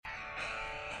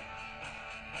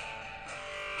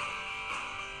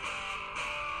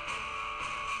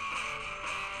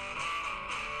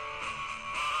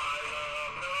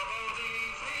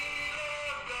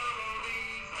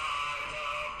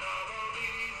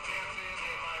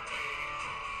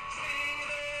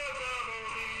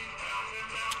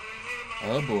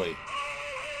Oh boy.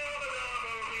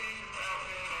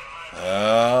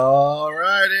 All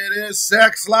right, it is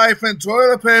Sex, Life, and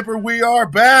Toilet Paper. We are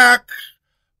back.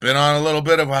 Been on a little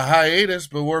bit of a hiatus,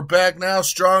 but we're back now,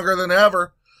 stronger than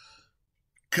ever.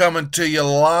 Coming to you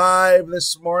live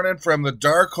this morning from the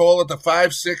dark hole at the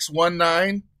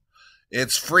 5619.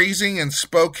 It's freezing in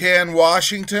Spokane,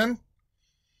 Washington.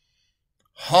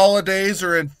 Holidays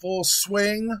are in full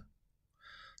swing.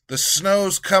 The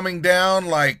snow's coming down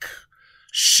like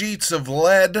sheets of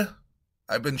lead.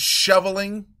 I've been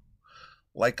shoveling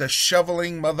like a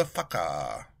shoveling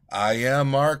motherfucker. I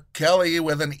am Mark Kelly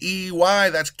with an EY.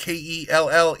 That's Kelley.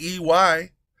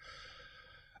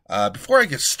 Before I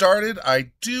get started,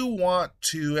 I do want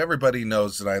to, everybody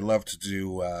knows that I love to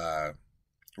do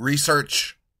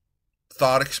research,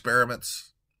 thought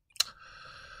experiments.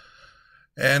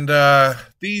 And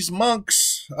these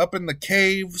monks up in the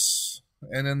caves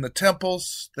and in the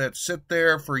temples that sit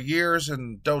there for years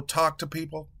and don't talk to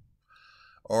people,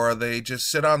 or they just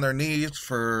sit on their knees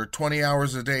for 20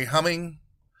 hours a day humming.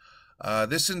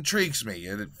 This intrigues me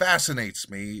and it fascinates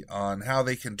me on how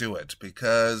they can do it,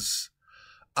 because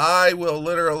I will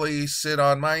literally sit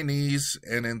on my knees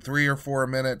and in 3 or 4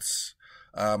 minutes,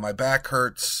 my back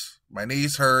hurts, my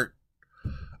knees hurt,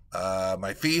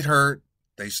 my feet hurt.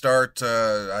 They start,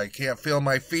 I can't feel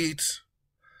my feet.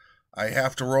 I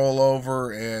have to roll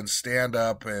over and stand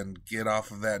up and get off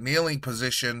of that kneeling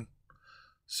position.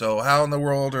 So how in the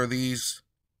world are these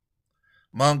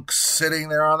monks sitting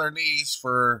there on their knees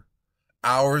for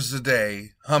hours a day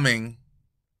humming?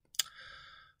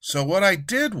 So what I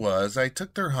did was I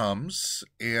took their hums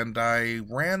and I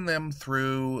ran them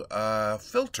through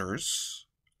filters,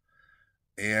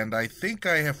 and I think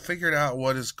I have figured out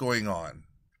what is going on.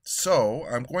 So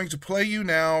I'm going to play you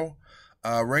now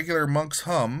regular monk's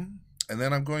hum, and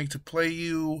then I'm going to play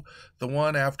you the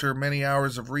one after many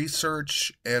hours of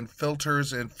research and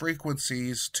filters and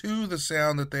frequencies to the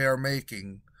sound that they are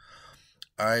making.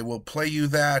 I will play you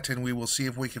that, and we will see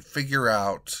if we can figure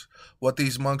out what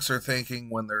these monks are thinking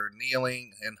when they're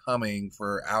kneeling and humming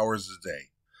for hours a day.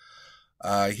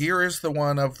 Here is the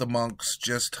one of the monks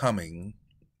just humming,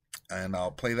 and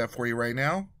I'll play that for you right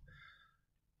now.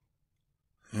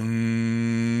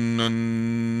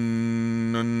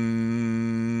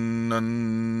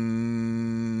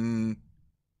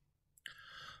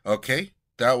 Okay,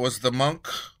 that was the monk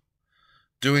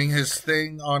doing his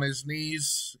thing on his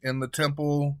knees in the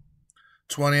temple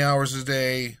 20 hours a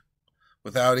day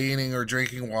without eating or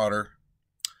drinking water.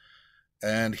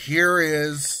 And here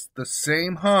is the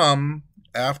same hum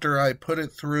after I put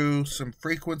it through some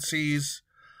frequencies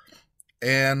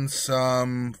and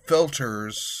some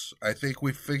filters. I think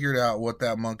we figured out what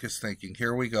that monk is thinking.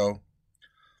 Here we go.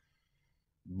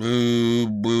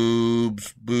 Boob,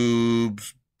 boobs,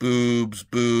 boobs, boobs,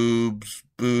 boobs,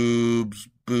 boobs,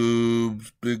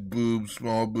 boobs, big boobs,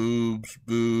 small boobs,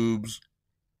 boobs.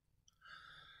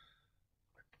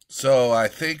 So I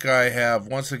think I have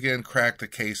once again cracked the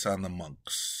case on the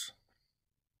monks.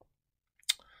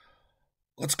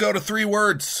 Let's go to 3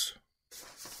 words.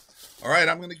 All right,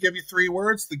 I'm going to give you 3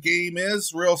 words. The game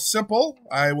is real simple.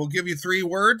 I will give you 3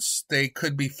 words. They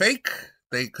could be fake.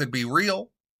 They could be real.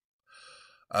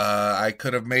 I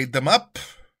could have made them up.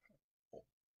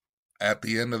 At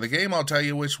the end of the game, I'll tell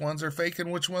you which ones are fake and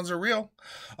which ones are real.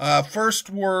 First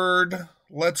word,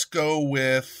 let's go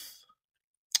with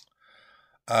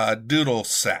doodle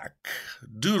sack.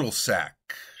 Doodle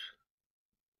sack.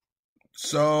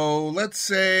 So let's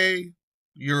say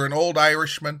you're an old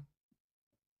Irishman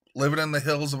living in the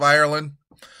hills of Ireland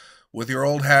with your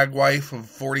old hag wife of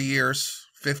 40 years,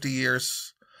 50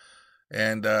 years,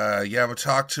 and you haven't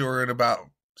talked to her in about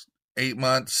 8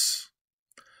 months.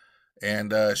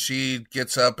 And she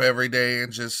gets up every day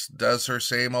and just does her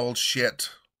same old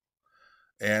shit.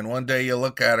 And one day you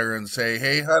look at her and say,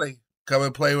 "Hey, honey, come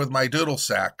and play with my doodle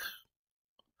sack."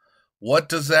 What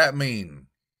does that mean?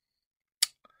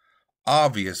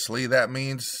 Obviously, that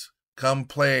means come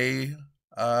play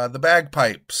the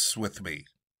bagpipes with me.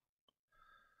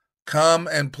 Come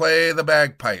and play the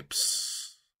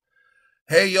bagpipes.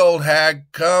 Hey, you old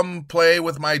hag, come play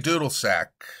with my doodle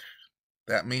sack.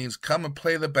 That means come and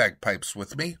play the bagpipes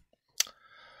with me.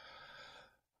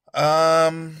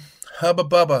 Hubba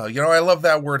bubba. You know, I love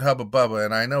that word hubba bubba,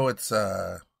 and I know it's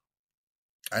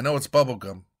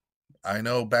bubblegum. I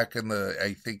know back in the,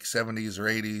 I think, 70s or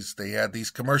 80s, they had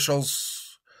these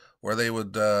commercials where they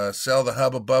would sell the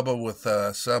hubba bubba with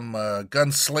some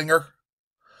gunslinger.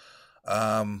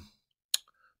 But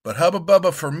hubba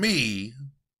bubba for me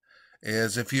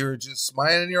is if you're just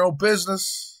minding your own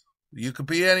business, you could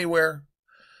be anywhere,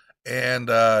 and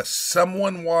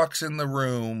someone walks in the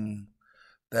room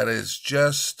that is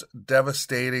just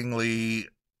devastatingly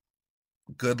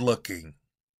good looking,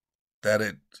 that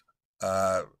it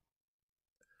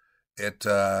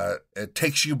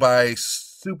takes you by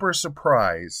super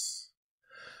surprise.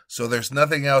 So there's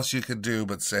nothing else you can do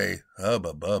but say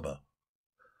hubba bubba.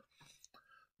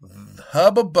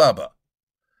 Hubba bubba.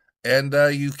 And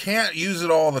you can't use it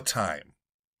all the time.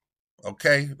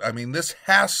 Okay? I mean, this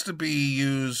has to be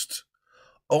used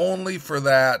only for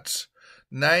that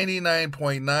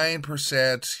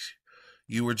 99.9%.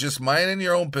 You were just minding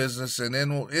your own business, and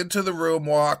into the room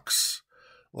walks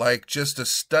like just a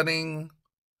stunning,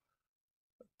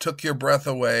 took your breath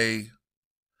away.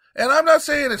 And I'm not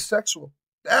saying it's sexual.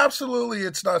 Absolutely,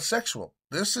 it's not sexual.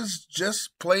 This is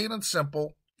just plain and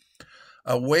simple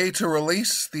a way to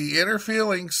release the inner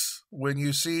feelings when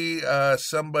you see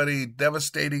somebody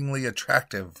devastatingly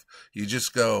attractive. You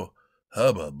just go,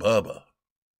 hubba bubba.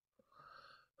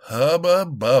 Hubba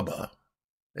bubba.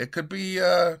 It could be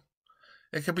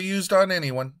used on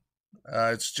anyone.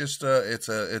 It's just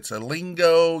it's a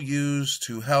lingo used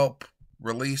to help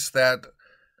release that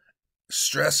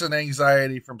stress and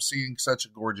anxiety from seeing such a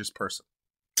gorgeous person.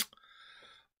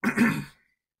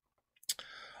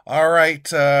 All right,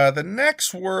 the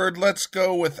next word, let's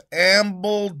go with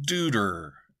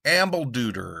ambledooter.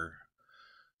 Ambledooter.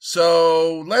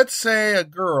 So let's say a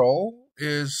girl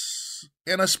is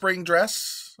in a spring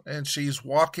dress and she's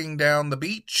walking down the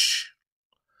beach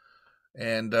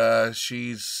and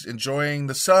she's enjoying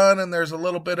the sun, and there's a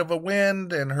little bit of a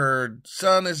wind and her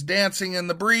son is dancing in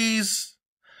the breeze.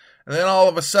 And then all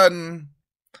of a sudden,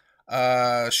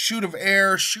 a shoot of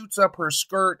air shoots up her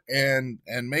skirt and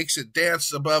makes it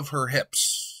dance above her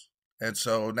hips. And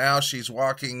so now she's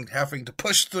walking, having to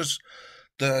push the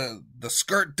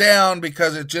skirt down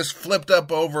because it just flipped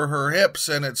up over her hips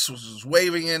and it's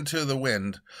waving into the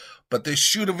wind. But this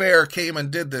shoot of air came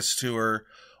and did this to her.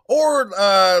 Or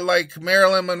like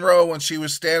Marilyn Monroe when she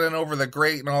was standing over the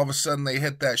grate and all of a sudden they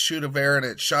hit that shoot of air and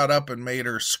it shot up and made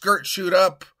her skirt shoot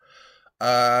up.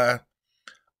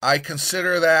 I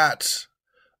consider that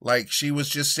like she was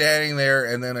just standing there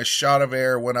and then a shot of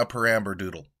air went up her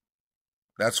amberdoodle.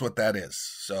 That's what that is.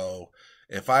 So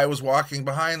if I was walking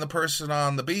behind the person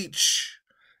on the beach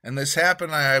and this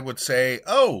happened, I would say,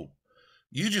 oh,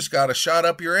 you just got a shot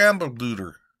up your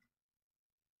ambledooter.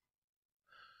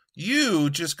 You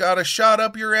just got a shot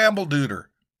up your ambledooter.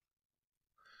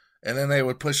 And then they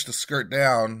would push the skirt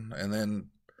down and then...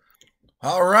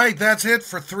 All right, that's it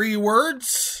for 3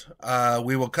 words.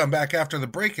 We will come back after the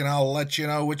break, and I'll let you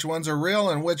know which ones are real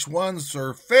and which ones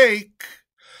are fake.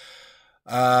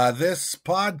 This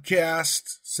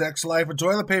podcast, Sex, Life, and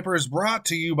Toilet Paper, is brought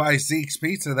to you by Zeke's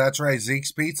Pizza. That's right,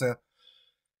 Zeke's Pizza.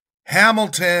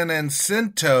 Hamilton and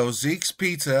Cento, Zeke's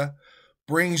Pizza,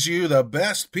 brings you the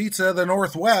best pizza of the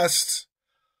Northwest.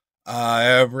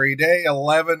 Every day,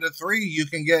 11 to 3, you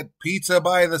can get pizza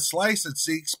by the slice at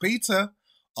Zeke's Pizza.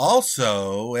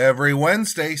 Also, every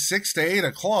Wednesday, 6 to 8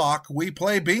 o'clock, we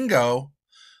play bingo.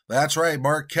 That's right,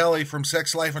 Mark Kelly from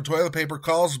Sex, Life, and Toilet Paper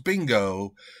calls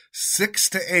bingo 6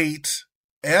 to 8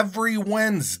 every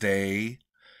Wednesday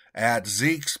at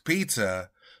Zeke's Pizza.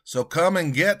 So come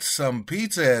and get some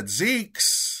pizza at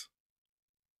Zeke's.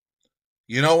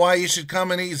 You know why you should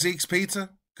come and eat Zeke's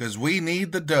Pizza? Because we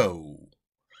need the dough.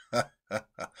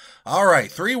 All right,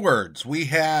 3 words. We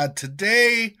had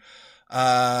today...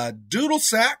 Doodle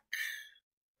sack,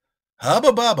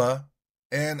 hubba bubba,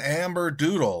 and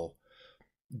amberdoodle.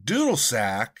 Doodle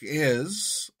sack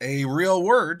is a real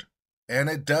word, and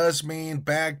it does mean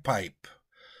bagpipe.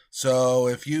 So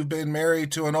if you've been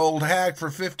married to an old hag for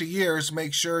 50 years,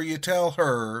 make sure you tell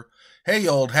her, hey,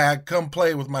 old hag, come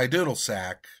play with my doodle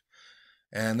sack.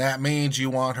 And that means you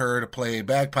want her to play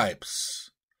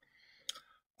bagpipes.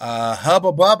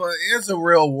 Hubba bubba is a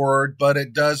real word, but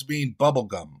it does mean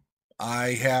bubblegum. I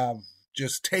have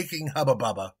just taken Hubba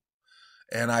Bubba,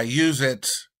 and I use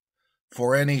it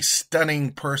for any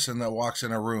stunning person that walks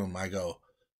in a room. I go,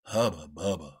 Hubba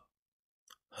Bubba,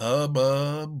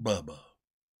 Hubba Bubba.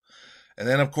 And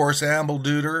then, of course,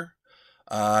 ambledooter.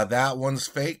 That one's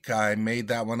fake. I made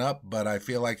that one up, but I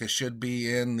feel like it should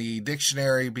be in the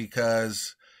dictionary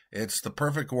because it's the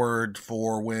perfect word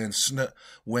for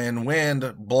when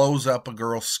wind blows up a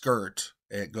girl's skirt.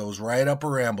 It goes right up her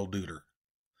ambledooter.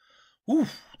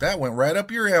 Oof, that went right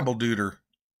up your ambledooter.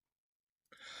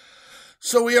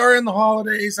 So we are in the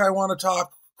holidays. I want to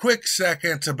talk quick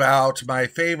second about my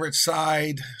favorite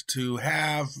side to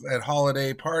have at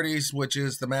holiday parties, which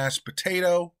is the mashed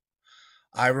potato.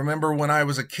 I remember when I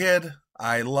was a kid,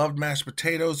 I loved mashed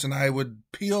potatoes and I would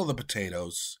peel the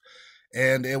potatoes.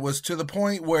 And it was to the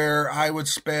point where I would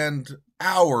spend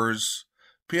hours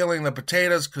peeling the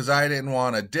potatoes because I didn't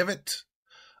want a divot,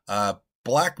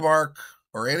 black mark,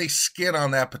 or any skin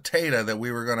on that potato that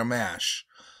we were going to mash.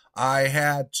 I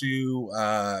had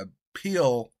to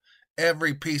peel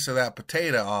every piece of that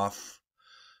potato off.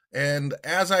 And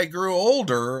as I grew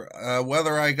older,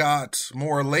 whether I got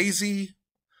more lazy,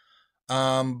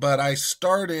 but I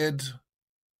started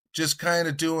just kind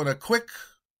of doing a quick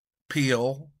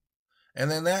peel. And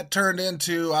then that turned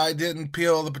into I didn't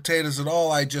peel the potatoes at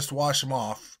all. I just wash them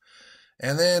off.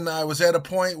 And then I was at a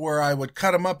point where I would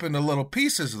cut them up into little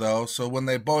pieces, though. So when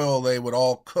they boil, they would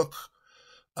all cook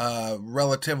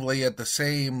relatively at the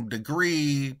same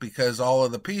degree because all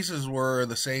of the pieces were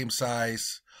the same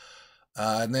size.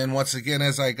 And then once again,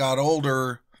 as I got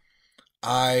older,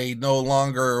 I no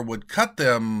longer would cut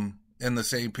them in the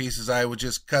same pieces. I would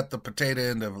just cut the potato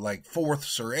into like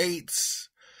fourths or eighths.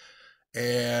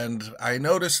 And I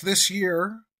noticed this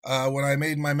year, when I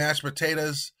made my mashed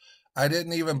potatoes, I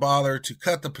didn't even bother to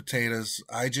cut the potatoes.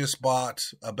 I just bought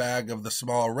a bag of the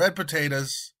small red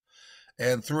potatoes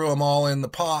and threw them all in the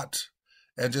pot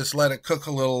and just let it cook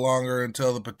a little longer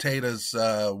until the potatoes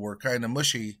were kind of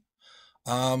mushy.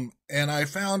 And I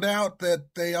found out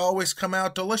that they always come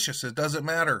out delicious. It doesn't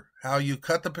matter how you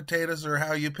cut the potatoes or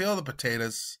how you peel the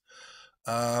potatoes.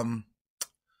 The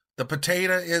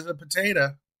potato is a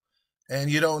potato, and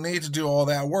you don't need to do all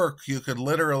that work. You could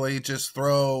literally just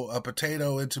throw a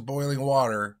potato into boiling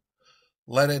water,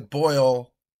 let it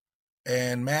boil,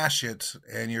 and mash it,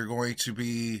 and you're going to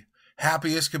be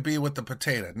happy as could be with the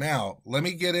potato. Now, let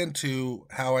me get into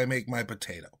how I make my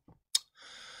potato,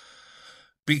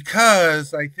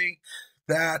 because I think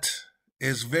that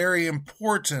is very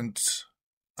important,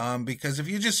 because if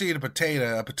you just eat a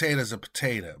potato is a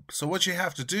potato. So what you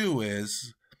have to do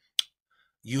is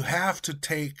you have to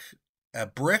take a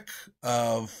brick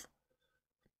of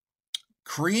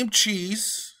cream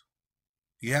cheese,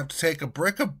 you have to take a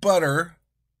brick of butter,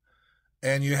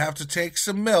 and you have to take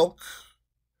some milk,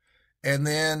 and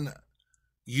then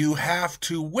you have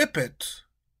to whip it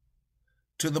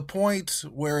to the point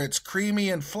where it's creamy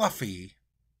and fluffy,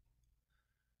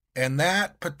 and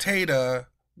that potato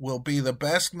will be the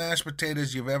best mashed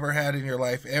potatoes you've ever had in your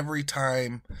life every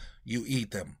time you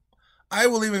eat them. I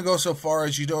will even go so far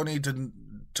as you don't need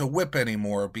to whip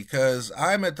anymore, because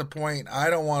I'm at the point I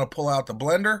don't want to pull out the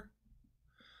blender.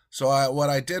 So what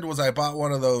I did was I bought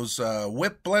one of those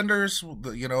whip blenders,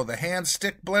 the hand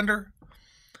stick blender,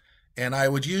 and I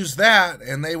would use that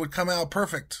and they would come out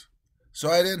perfect.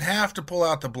 So I didn't have to pull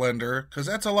out the blender because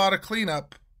that's a lot of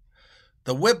cleanup.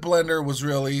 The whip blender was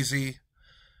real easy.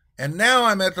 And now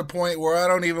I'm at the point where I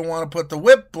don't even want to put the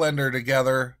whip blender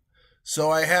together.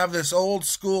 So I have this old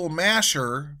school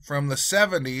masher from the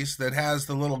 70s that has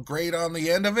the little grate on the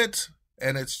end of it.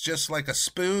 And it's just like a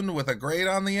spoon with a grate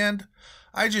on the end.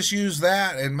 I just use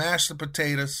that and mash the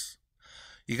potatoes.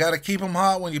 You got to keep them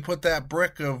hot when you put that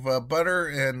brick of butter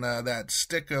and that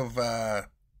stick of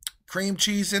cream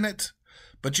cheese in it.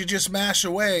 But you just mash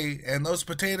away, and those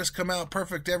potatoes come out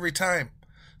perfect every time.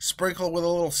 Sprinkle with a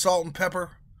little salt and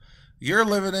pepper. You're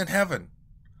living in heaven.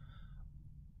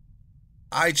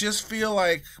 I just feel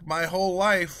like my whole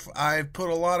life I've put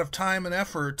a lot of time and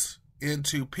effort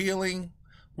into peeling,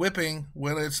 whipping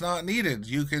when it's not needed.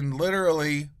 You can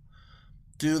literally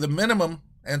do the minimum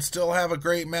and still have a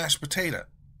great mashed potato.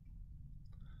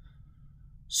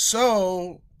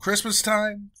 So, Christmas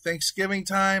time, Thanksgiving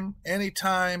time,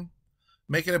 anytime,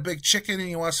 making a big chicken and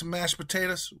you want some mashed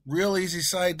potatoes, real easy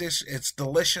side dish. It's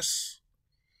delicious.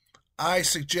 I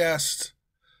suggest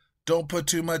don't put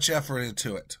too much effort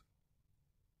into it.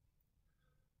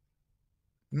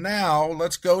 Now,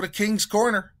 let's go to King's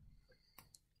Corner.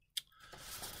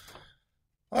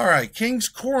 All right, King's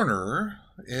Corner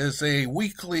is a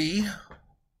weekly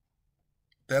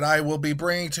that I will be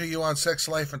bringing to you on sex,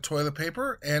 life, and toilet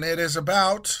paper, and it is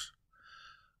about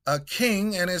a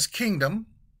king and his kingdom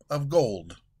of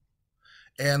gold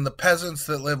and the peasants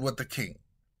that live with the king.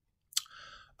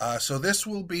 So this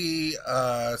will be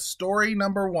story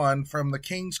number 1 from the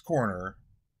King's Corner.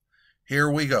 Here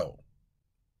we go.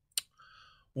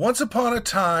 Once upon a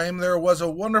time, there was a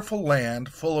wonderful land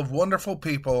full of wonderful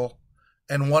people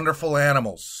and wonderful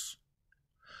animals.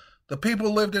 The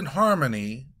people lived in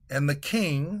harmony, and the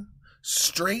king,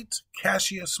 Straight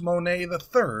Cassius Monet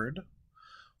III,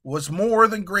 was more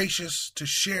than gracious to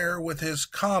share with his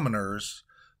commoners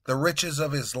the riches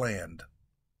of his land.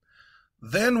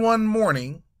 Then one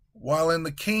morning, while in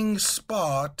the king's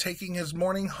spa taking his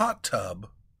morning hot tub,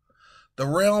 the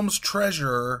realm's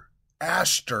treasurer,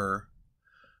 Ashtar,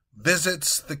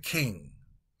 visits the king.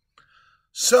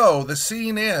 So the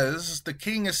scene is the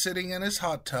king is sitting in his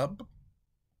hot tub.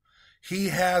 he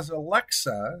has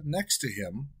Alexa next to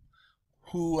him,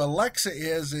 who Alexa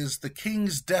is the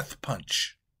king's death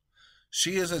punch.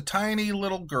 She is a tiny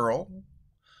little girl,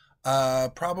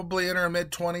 probably in her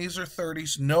mid-20s or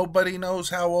 30s. Nobody knows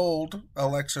how old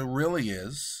Alexa really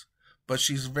is, but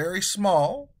she's very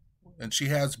small, and she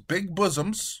has big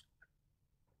bosoms,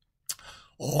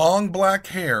 long black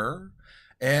hair,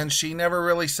 and she never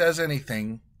really says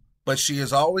anything, but she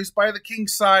is always by the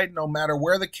king's side. No matter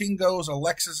where the king goes,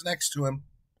 Alexa's next to him,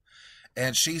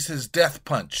 and she's his death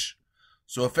punch.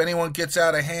 So if anyone gets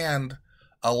out of hand,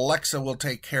 Alexa will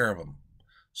take care of him.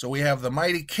 So we have the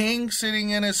mighty king sitting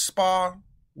in his spa.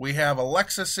 We have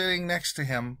Alexa sitting next to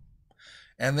him.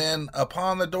 And then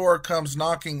upon the door comes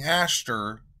knocking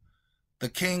Ashtar, the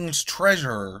king's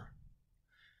treasurer.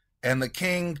 And the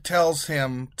king tells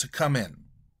him to come in.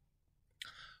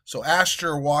 So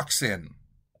Ashtar walks in.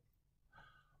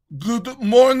 "Good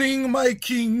morning, my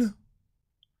king."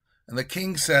 And the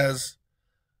king says,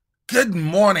 "Good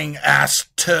morning, ass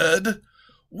turd.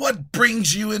 What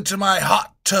brings you into my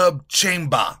hot tub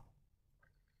chamber?"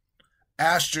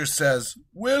 Ashtar says,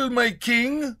 "Well, my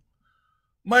king,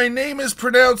 my name is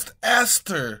pronounced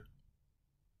Astor."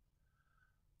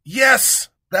 "Yes,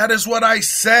 that is what I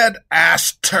said,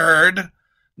 ass turd.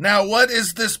 Now what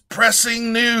is this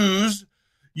pressing news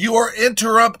you are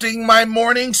interrupting my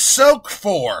morning soak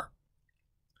for?"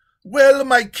 "Well,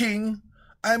 my king,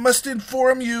 I must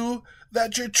inform you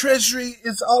that your treasury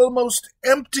is almost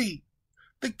empty.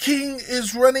 The king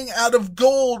is running out of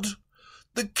gold.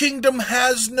 The kingdom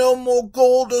has no more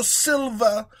gold or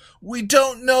silver. We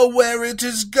don't know where it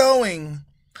is going."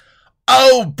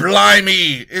 "Oh,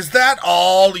 blimey! Is that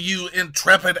all, you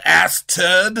intrepid ass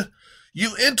turd?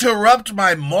 You interrupt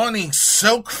my morning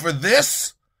soak for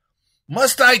this?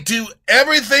 Must I do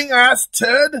everything, ass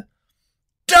turd?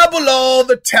 Double all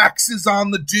the taxes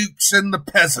on the dukes and the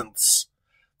peasants.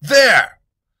 There!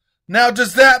 Now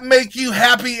does that make you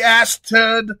happy, ass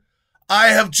turd? I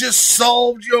have just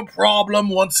solved your problem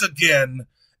once again.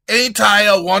 Ain't I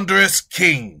a wondrous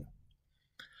king?"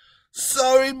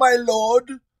 "Sorry, my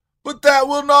lord, but that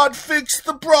will not fix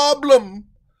the problem.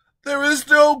 There is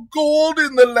no gold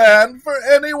in the land for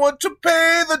anyone to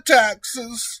pay the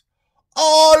taxes.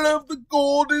 All of the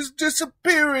gold is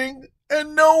disappearing,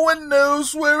 and no one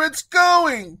knows where it's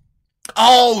going."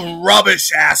 "Oh,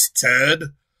 rubbish, ass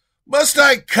turd. Must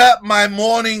I cut my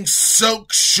morning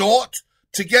soak short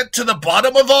to get to the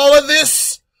bottom of all of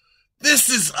this? This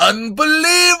is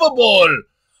unbelievable.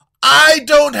 I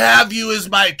don't have you as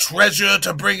my treasurer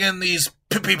to bring in these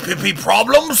pippy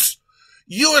problems.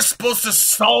 You are supposed to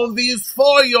solve these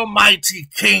for your mighty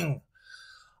king.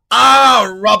 Ah,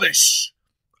 rubbish.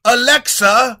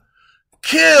 Alexa,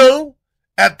 kill."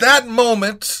 At that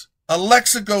moment,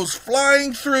 Alexa goes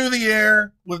flying through the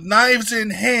air with knives in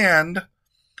hand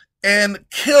and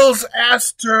kills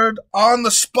Astur on the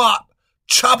spot,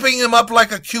 chopping him up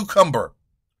like a cucumber.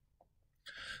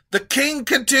 The king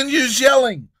continues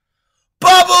yelling,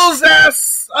 "Bubbles,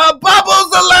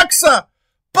 Bubbles, Alexa!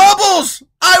 Bubbles!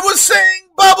 I was saying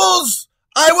Bubbles!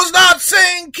 I was not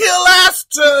saying kill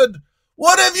Astur!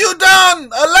 What have you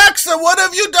done? Alexa, what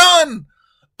have you done?"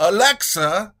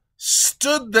 Alexa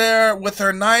stood there with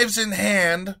her knives in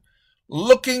hand,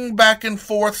 looking back and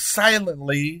forth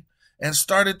silently, and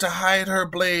started to hide her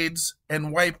blades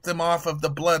and wipe them off of the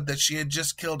blood that she had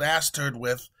just killed Astur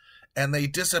with, and they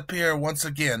disappear once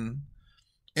again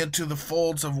into the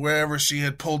folds of wherever she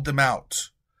had pulled them out.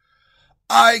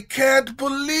 "I can't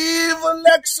believe,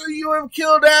 Alexa, you have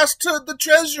killed Astur the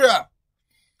treasurer.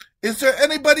 Is there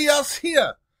anybody else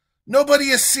here? Nobody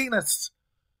has seen us.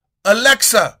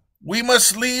 Alexa, we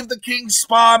must leave the king's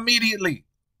spa immediately."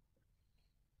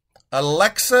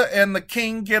 Alexa and the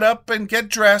king get up and get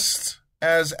dressed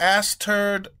as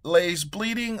Astur lays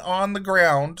bleeding on the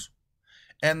ground,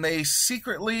 and they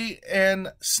secretly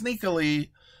and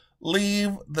sneakily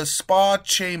leave the spa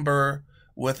chamber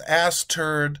with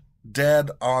Astur dead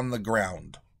on the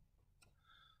ground.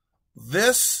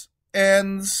 This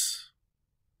ends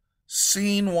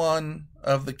scene 1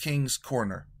 of The King's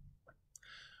Corner.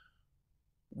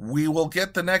 We will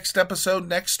get the next episode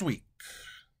next week.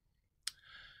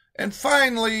 And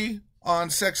finally, on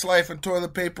Sex, Life, and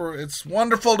Toilet Paper, it's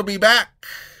wonderful to be back.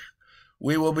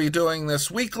 We will be doing this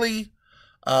weekly.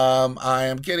 I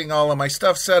am getting all of my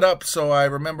stuff set up so I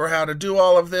remember how to do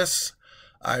all of this.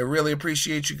 I really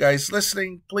appreciate you guys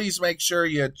listening. Please make sure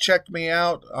you check me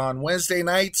out on Wednesday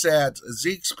nights at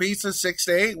Zeke's Pizza, 6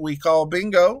 to 8. We call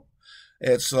bingo.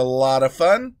 It's a lot of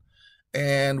fun.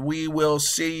 And we will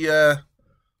see you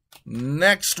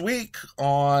next week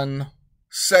on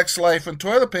Sex, Life, and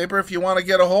Toilet Paper. If you want to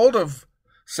get a hold of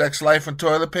sex life and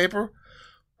toilet paper,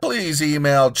 please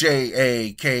email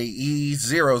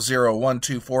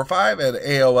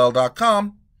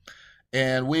jake001245@aol.com,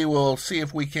 and we will see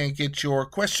if we can get your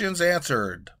questions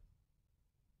answered.